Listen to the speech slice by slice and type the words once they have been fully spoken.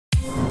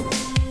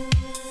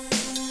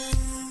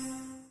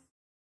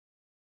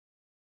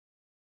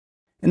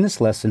In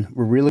this lesson,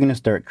 we're really going to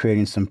start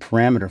creating some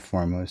parameter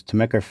formulas to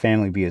make our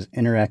family be as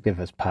interactive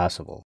as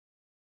possible.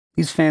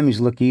 These families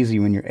look easy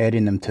when you're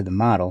adding them to the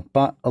model,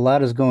 but a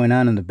lot is going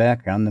on in the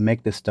background to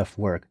make this stuff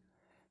work.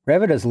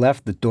 Revit has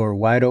left the door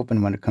wide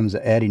open when it comes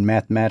to adding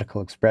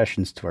mathematical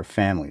expressions to our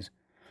families.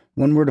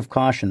 One word of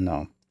caution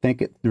though,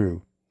 think it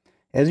through.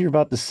 As you're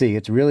about to see,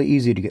 it's really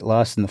easy to get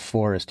lost in the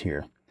forest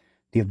here.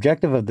 The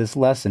objective of this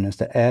lesson is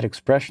to add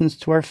expressions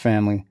to our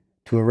family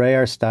to array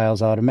our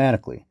styles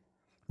automatically.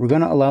 We're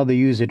going to allow the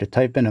user to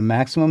type in a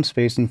maximum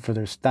spacing for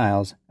their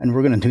styles, and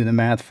we're going to do the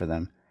math for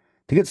them.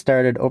 To get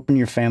started, open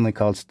your family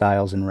called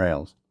Styles and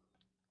Rails.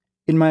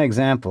 In my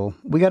example,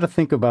 we got to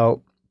think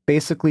about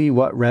basically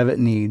what Revit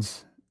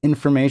needs,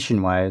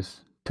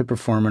 information-wise, to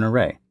perform an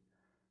array.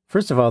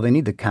 First of all, they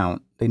need to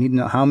count. They need to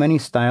know how many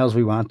styles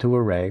we want to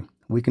array.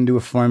 We can do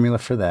a formula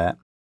for that.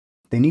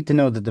 They need to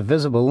know the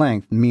divisible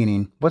length,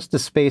 meaning what's the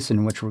space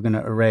in which we're going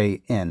to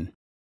array in.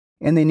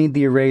 And they need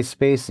the array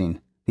spacing,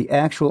 the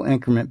actual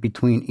increment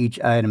between each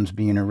items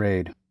being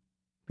arrayed.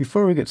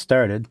 Before we get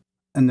started,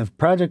 in the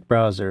project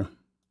browser,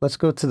 let's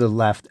go to the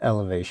left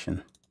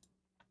elevation.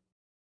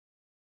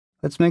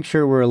 Let's make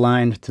sure we're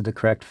aligned to the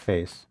correct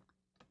face.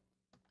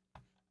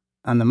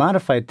 On the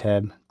Modify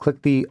tab,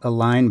 click the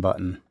Align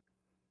button.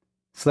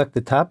 Select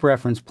the top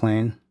reference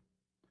plane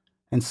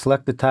and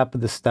select the top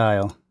of the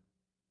style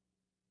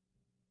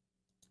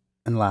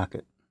and lock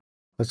it.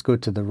 Let's go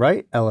to the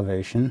right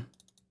elevation.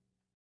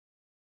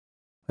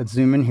 Let's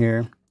zoom in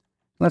here.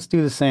 Let's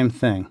do the same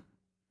thing.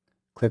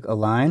 Click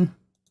Align,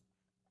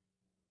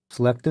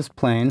 select this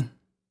plane,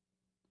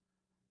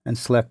 and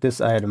select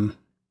this item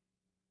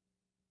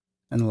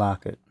and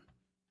lock it.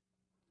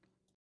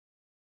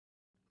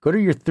 Go to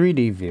your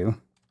 3D view,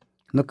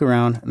 look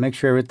around, and make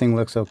sure everything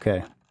looks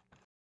okay.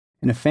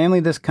 In a family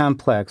this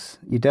complex,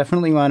 you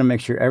definitely want to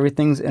make sure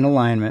everything's in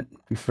alignment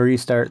before you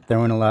start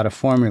throwing a lot of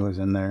formulas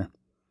in there,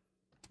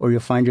 or you'll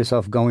find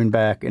yourself going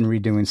back and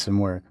redoing some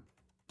work.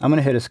 I'm going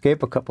to hit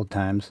Escape a couple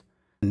times.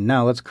 And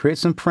now let's create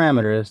some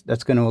parameters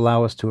that's going to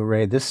allow us to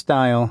array this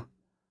style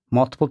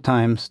multiple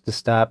times to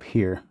stop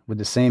here with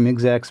the same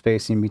exact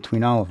spacing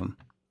between all of them.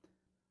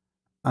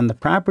 On the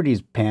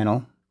Properties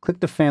panel, click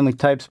the Family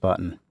Types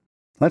button.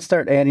 Let's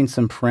start adding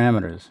some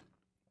parameters.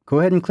 Go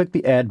ahead and click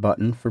the Add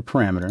button for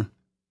parameter.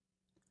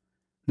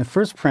 The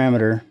first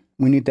parameter,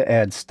 we need to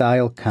add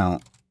Style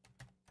Count.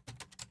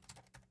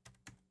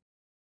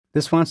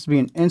 This wants to be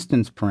an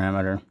instance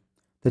parameter.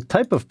 The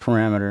type of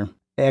parameter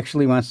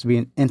actually wants to be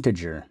an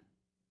integer.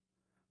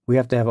 We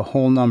have to have a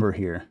whole number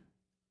here.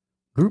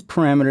 Group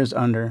parameters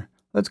under,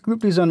 let's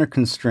group these under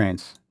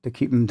constraints to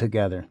keep them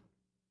together.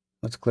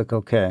 Let's click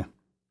OK.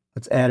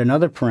 Let's add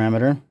another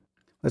parameter.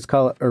 Let's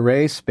call it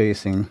Array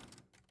Spacing.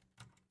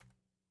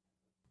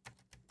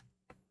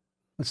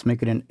 Let's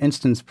make it an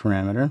instance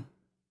parameter.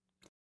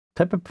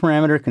 Type of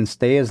parameter can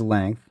stay as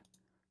length.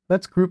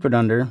 Let's group it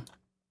under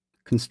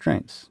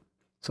constraints.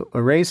 So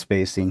Array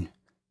Spacing,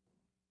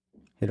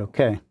 hit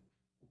OK.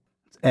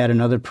 Let's add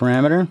another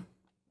parameter.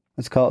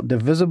 Let's call it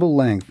Divisible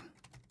Length.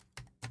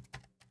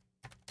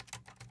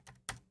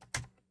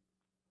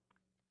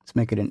 Let's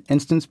make it an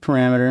instance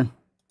parameter,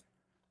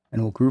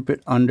 and we'll group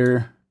it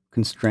under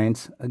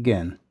constraints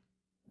again.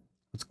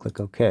 Let's click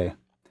OK.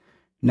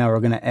 Now we're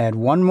going to add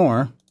one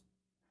more.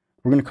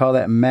 We're going to call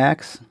that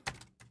Max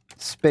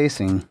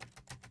Spacing.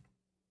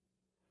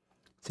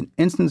 It's an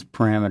instance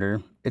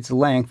parameter, its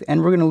length,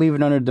 and we're going to leave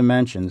it under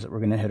dimensions. We're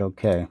going to hit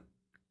OK.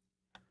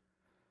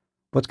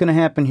 What's going to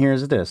happen here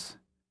is this.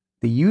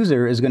 The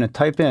user is going to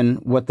type in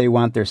what they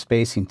want their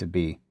spacing to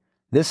be.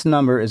 This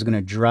number is going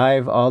to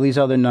drive all these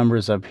other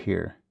numbers up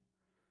here.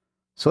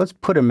 So let's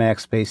put a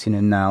max spacing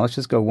in now. Let's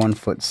just go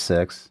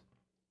 1'6"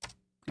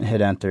 and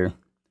hit enter.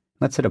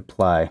 Let's hit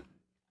apply.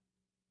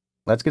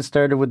 Let's get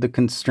started with the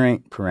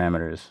constraint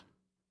parameters.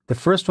 The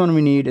first one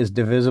we need is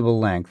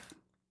divisible length.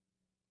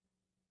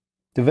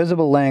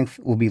 Divisible length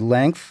will be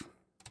length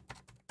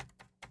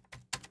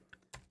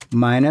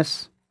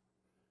minus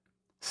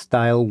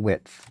style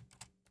width.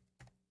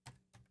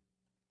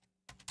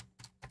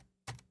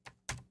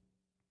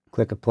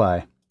 Click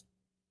apply.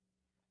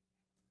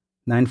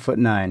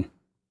 9'9".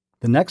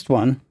 The next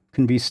one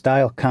can be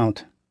style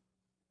count.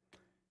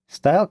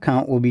 Style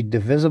count will be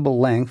divisible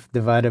length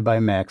divided by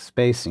max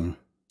spacing.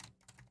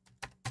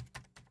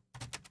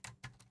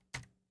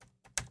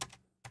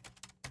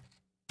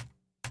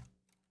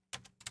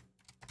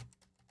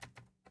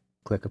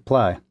 Click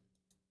apply.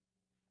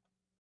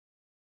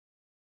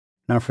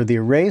 Now for the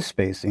array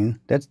spacing,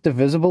 that's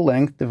divisible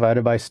length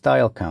divided by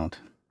style count.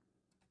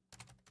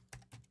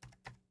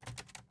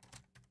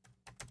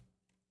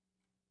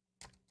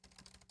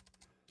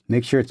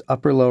 Make sure it's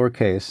upper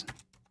lowercase.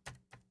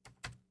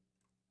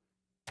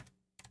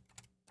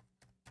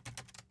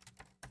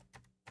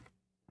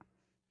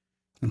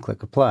 And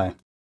click apply.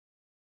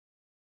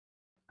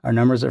 Our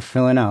numbers are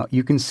filling out.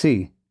 You can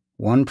see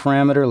one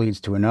parameter leads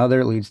to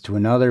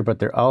another, but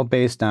they're all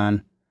based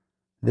on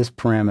this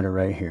parameter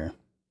right here.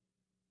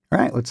 All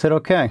right, let's hit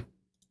OK.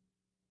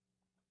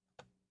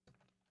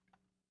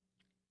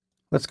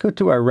 Let's go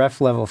to our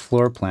ref level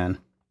floor plan.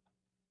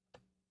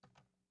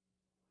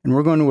 and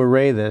we're going to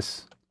array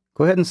this.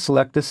 Go ahead and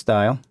select this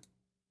style.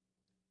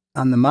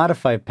 On the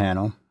Modify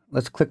panel,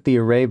 let's click the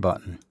Array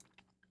button.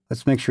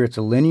 Let's make sure it's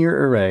a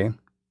linear array.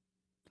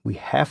 We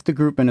have to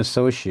group and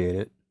associate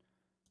it.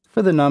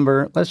 For the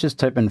number, let's just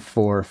type in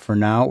 4. For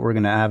now, we're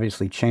going to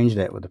obviously change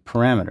that with a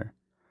parameter.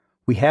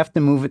 We have to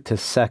move it to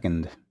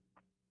second.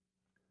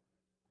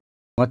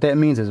 What that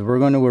means is we're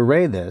going to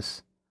array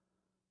this,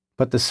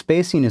 but the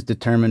spacing is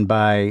determined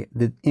by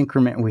the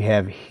increment we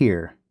have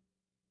here.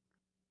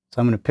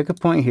 So I'm going to pick a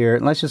point here,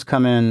 and let's just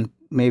come in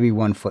maybe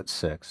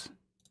 1'6",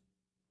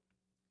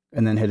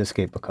 and then hit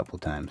escape a couple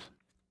times.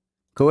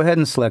 Go ahead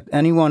and select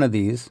any one of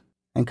these,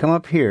 and come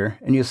up here,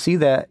 and you'll see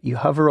that you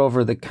hover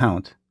over the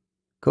count.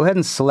 Go ahead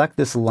and select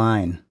this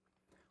line.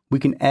 We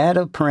can add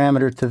a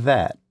parameter to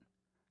that.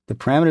 The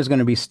parameter is going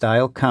to be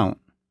style count.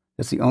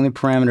 That's the only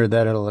parameter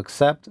that it'll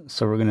accept,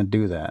 so we're going to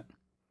do that.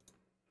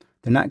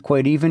 They're not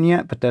quite even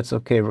yet, but that's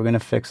okay. We're going to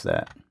fix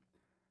that.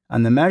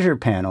 On the Measure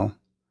panel,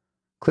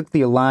 click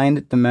the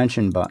Aligned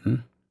Dimension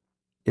button.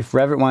 If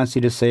Revit wants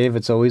you to save,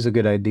 it's always a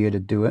good idea to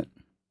do it.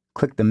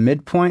 Click the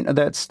midpoint of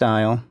that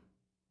style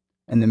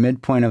and the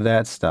midpoint of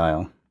that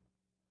style,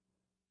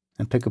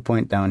 and pick a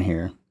point down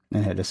here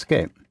and hit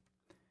escape.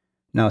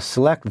 Now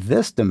select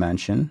this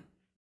dimension.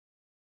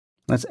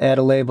 Let's add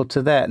a label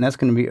to that, and that's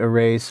going to be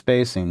array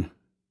spacing.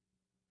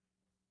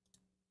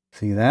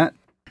 See that?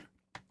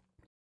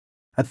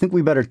 I think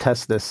we better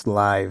test this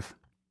live.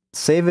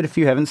 Save it if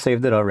you haven't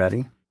saved it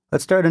already.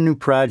 Let's start a new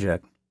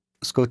project.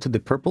 Let's go to the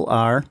purple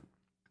R,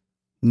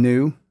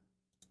 New,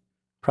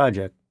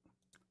 Project.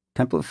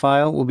 Template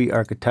file will be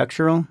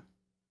architectural.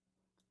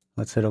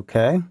 Let's hit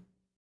OK.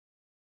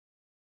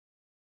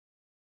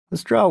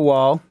 Let's draw a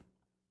wall.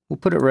 We'll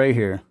put it right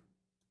here.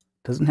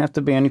 Doesn't have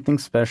to be anything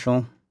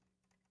special.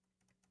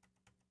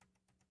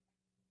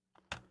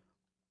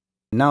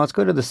 Now let's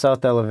go to the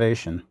south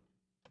elevation.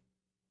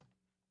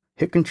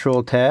 Hit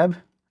Control Tab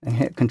and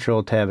hit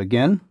Control Tab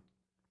again.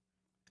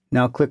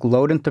 Now click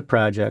Load into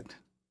Project.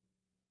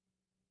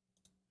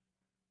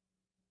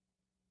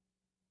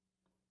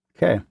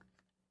 Okay.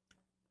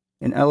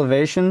 In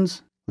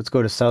Elevations, let's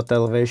go to South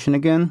Elevation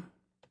again.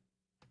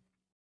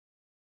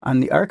 On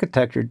the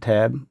Architecture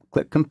tab,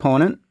 click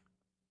Component.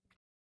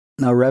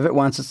 Now Revit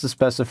wants us to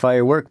specify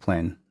a work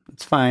plane.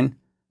 That's fine.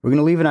 We're going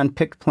to leave it on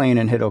Pick Plane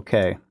and hit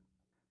OK.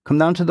 Come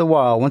down to the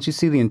wall. Once you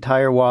see the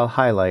entire wall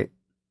highlight,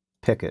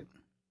 pick it.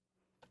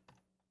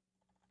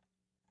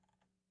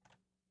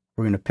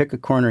 We're going to pick a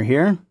corner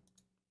here.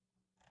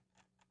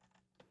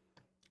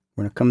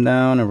 We're going to come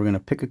down and we're going to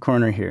pick a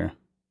corner here.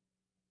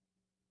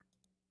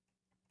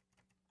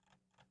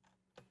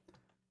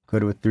 Go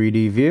to a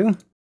 3D view.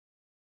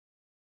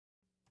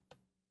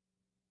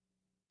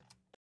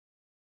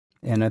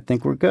 And I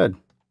think we're good.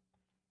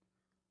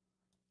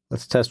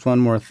 Let's test one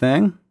more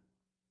thing.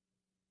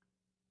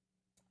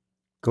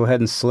 Go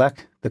ahead and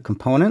select the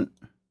component.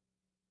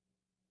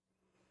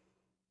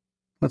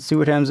 Let's see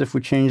what happens if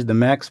we change the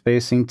max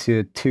spacing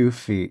to 2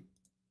 feet.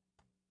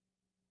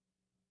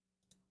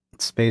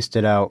 Spaced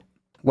it out.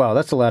 Wow,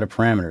 that's a lot of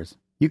parameters.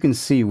 You can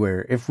see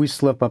where if we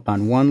slip up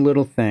on one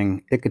little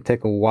thing, it could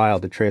take a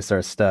while to trace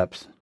our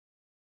steps.